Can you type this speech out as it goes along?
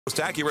Most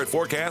accurate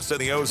forecast in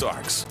the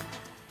Ozarks.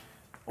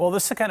 Well,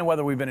 this is the kind of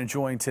weather we've been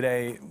enjoying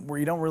today where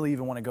you don't really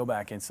even want to go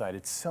back inside.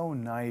 It's so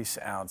nice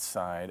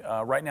outside.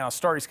 Right now,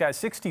 starry skies,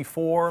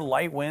 64,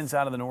 light winds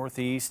out of the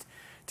northeast.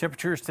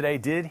 Temperatures today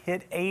did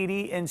hit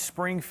 80 in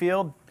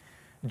Springfield.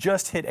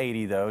 Just hit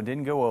 80, though,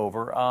 didn't go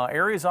over.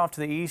 Areas off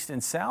to the east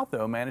and south,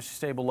 though, managed to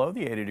stay below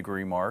the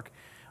 80-degree mark.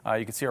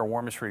 You can see our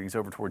warmest readings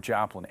over toward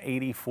Joplin,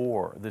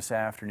 84 this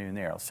afternoon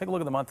there. Let's take a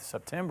look at the month of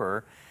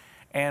September.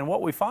 And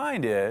what we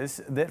find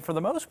is that for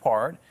the most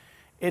part,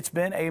 it's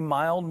been a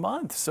mild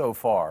month so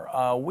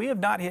far. We have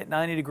not hit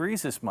 90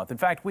 degrees this month. In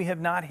fact, we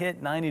have not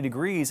hit 90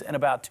 degrees in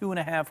about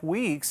 2.5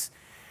 weeks.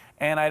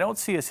 And I don't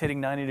see us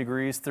hitting 90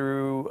 degrees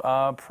through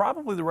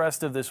probably the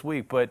rest of this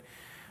week. But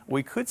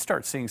we could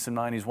start seeing some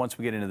 90s once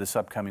we get into this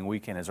upcoming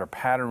weekend, as our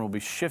pattern will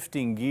be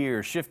shifting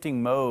gears,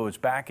 shifting modes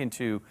back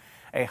into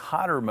a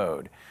hotter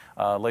mode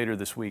later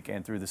this week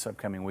and through this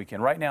upcoming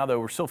weekend. Right now, though,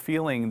 we're still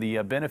feeling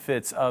the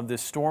benefits of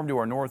this storm to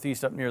our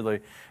northeast up near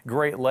the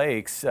Great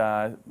Lakes.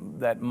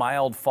 That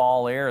mild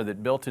fall air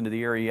that built into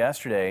the area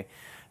yesterday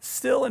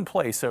still in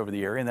place over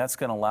the area, and that's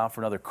going to allow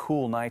for another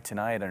cool night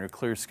tonight under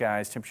clear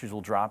skies. Temperatures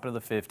will drop into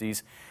the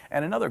 50s,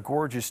 and another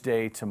gorgeous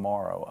day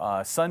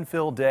tomorrow.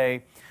 Sun-filled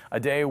day, a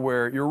day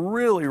where you're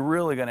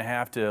really going to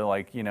have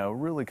to,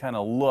 really kind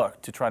of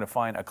look to try to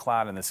find a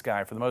cloud in the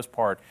sky. For the most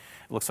part,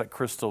 it looks like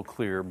crystal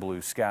clear blue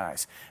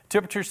skies.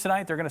 Temperatures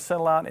tonight, they're going to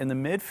settle out in the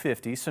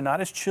mid-50s, so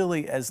not as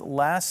chilly as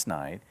last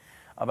night.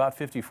 About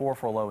 54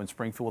 for a low in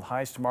Springfield, with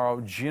highs tomorrow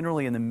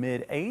generally in the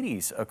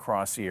mid-80s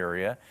across the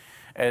area,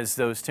 as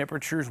those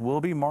temperatures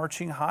will be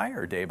marching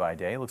higher day by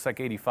day. Looks like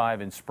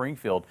 85 in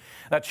Springfield.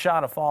 That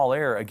shot of fall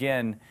air,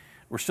 again,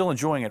 we're still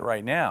enjoying it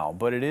right now,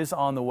 but it is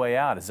on the way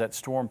out as that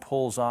storm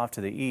pulls off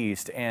to the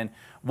east. And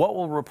what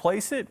will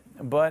replace it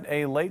but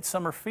a late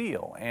summer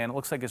feel? And it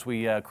looks like as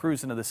we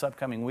cruise into this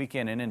upcoming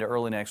weekend and into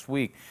early next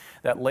week,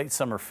 that late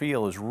summer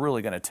feel is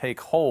really going to take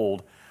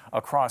hold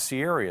across the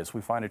areas.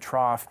 We find a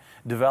trough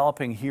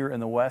developing here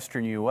in the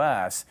western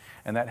U.S.,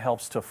 and that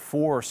helps to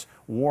force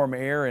warm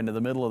air into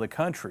the middle of the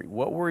country.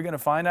 What we're going to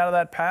find out of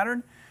that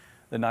pattern?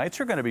 The nights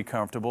are going to be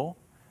comfortable.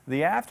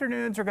 The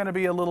afternoons are going to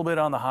be a little bit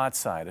on the hot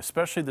side,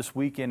 especially this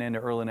weekend into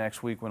early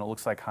next week when it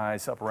looks like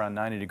highs up around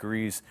 90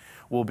 degrees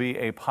will be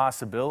a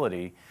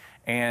possibility.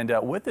 And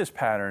with this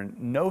pattern,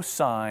 no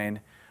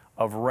sign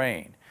of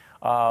rain.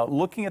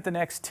 Looking at the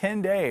next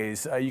 10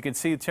 days, you can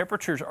see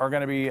temperatures are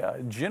going to be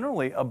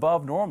generally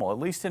above normal, at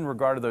least in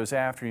regard to those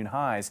afternoon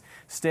highs,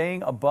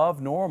 staying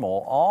above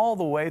normal all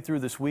the way through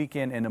this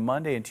weekend into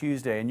Monday and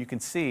Tuesday. And you can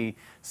see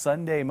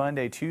Sunday,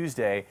 Monday,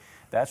 Tuesday,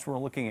 that's where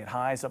we're looking at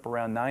highs up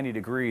around 90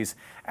 degrees.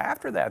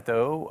 After that,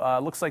 though,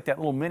 looks like that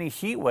little mini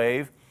heat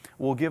wave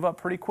will give up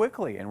pretty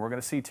quickly, and we're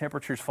going to see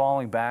temperatures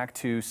falling back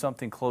to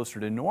something closer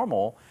to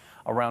normal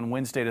around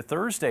Wednesday to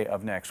Thursday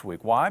of next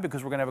week. Why?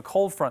 Because we're going to have a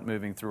cold front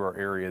moving through our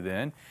area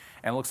then,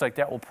 and it looks like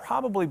that will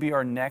probably be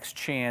our next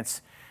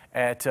chance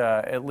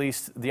at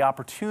least the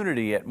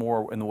opportunity at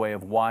more in the way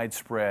of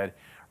widespread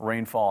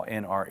rainfall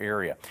in our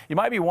area. You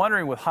might be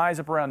wondering, with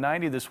highs up around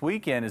 90 this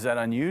weekend, is that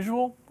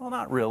unusual? Well,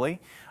 not really.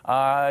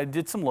 I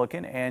did some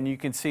looking, and you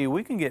can see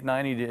we can get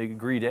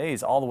 90-degree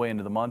days all the way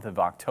into the month of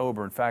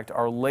October. In fact,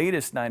 our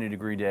latest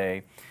 90-degree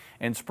day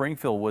in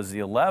Springfield was the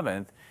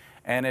 11th.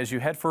 And as you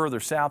head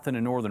further south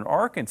into northern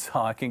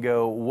Arkansas, it can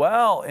go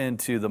well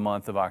into the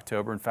month of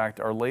October. In fact,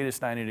 our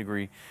latest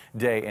 90-degree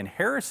day in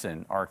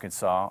Harrison,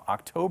 Arkansas,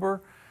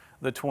 October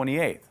the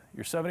 28th.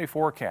 Your 7-day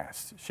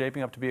forecast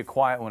shaping up to be a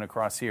quiet one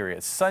across the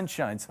area.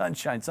 Sunshine,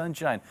 sunshine,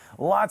 sunshine,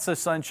 lots of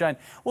sunshine.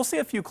 We'll see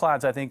a few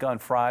clouds, I think, on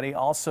Friday,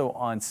 also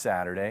on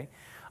Saturday.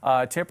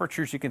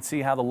 Temperatures, you can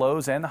see how the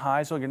lows and the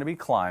highs are going to be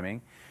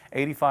climbing.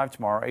 85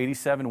 tomorrow,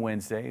 87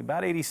 Wednesday,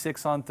 about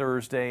 86 on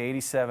Thursday,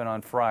 87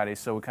 on Friday,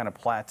 so we kind of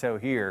plateau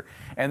here.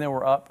 And then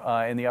we're up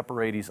in the upper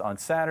 80s on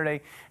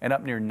Saturday and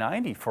up near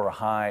 90 for a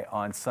high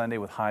on Sunday,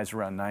 with highs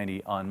around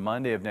 90 on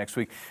Monday of next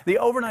week. The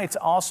overnights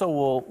also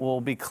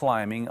will be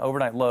climbing,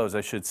 overnight lows,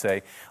 I should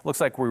say.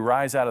 Looks like we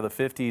rise out of the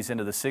 50s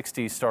into the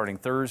 60s starting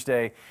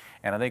Thursday.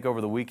 And I think over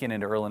the weekend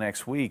into early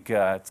next week,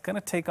 it's going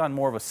to take on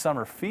more of a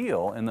summer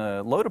feel in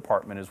the low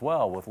department as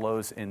well, with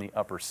lows in the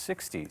upper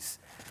 60s.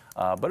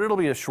 But it'll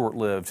be a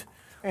short-lived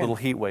little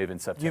heat wave in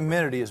September.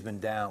 Humidity has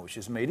been down, which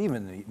has made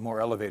even the more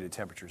elevated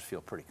temperatures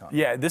feel pretty comfortable.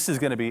 Yeah, this is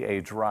going to be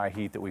a dry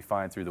heat that we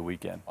find through the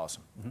weekend.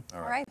 Awesome.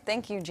 All right.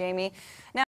 Thank you, Jamie. Now